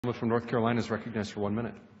The from North Carolina is recognized for 1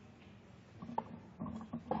 minute.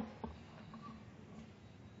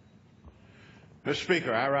 Mr.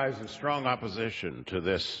 Speaker, I rise in strong opposition to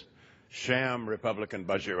this sham Republican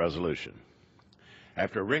budget resolution.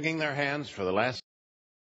 After wringing their hands for the last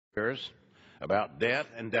years about debt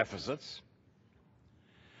and deficits,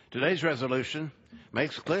 today's resolution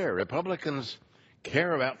makes clear Republicans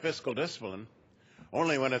care about fiscal discipline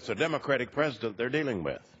only when it's a Democratic president they're dealing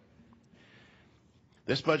with.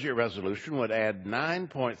 This budget resolution would add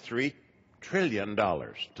 $9.3 trillion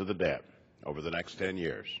to the debt over the next 10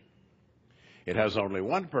 years. It has only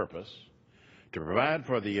one purpose: to provide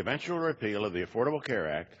for the eventual repeal of the Affordable Care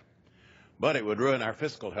Act, but it would ruin our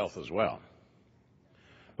fiscal health as well.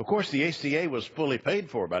 Of course, the ACA was fully paid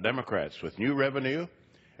for by Democrats with new revenue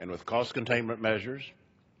and with cost containment measures.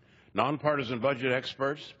 Nonpartisan budget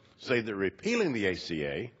experts say that repealing the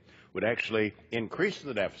ACA would actually increase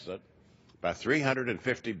the deficit by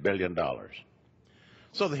 $350 billion.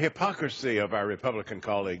 So the hypocrisy of our Republican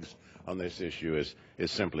colleagues on this issue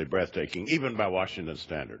is simply breathtaking, even by Washington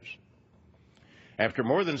standards. After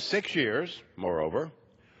more than 6 years, moreover,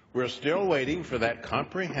 we're still waiting for that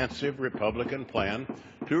comprehensive Republican plan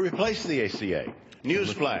to replace the ACA.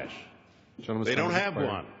 Newsflash, they don't have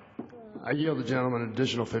one. I yield the gentleman an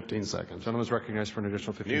additional 15 seconds. The gentleman is recognized for an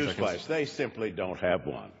additional 15 seconds. Newsflash, they simply don't have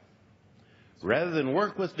one. Rather than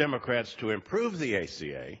work with Democrats to improve the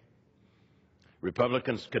ACA,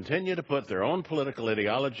 Republicans continue to put their own political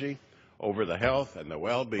ideology over the health and the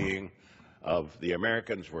well-being of the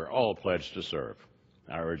Americans we're all pledged to serve.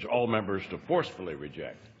 I urge all members to forcefully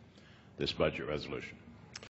reject this budget resolution.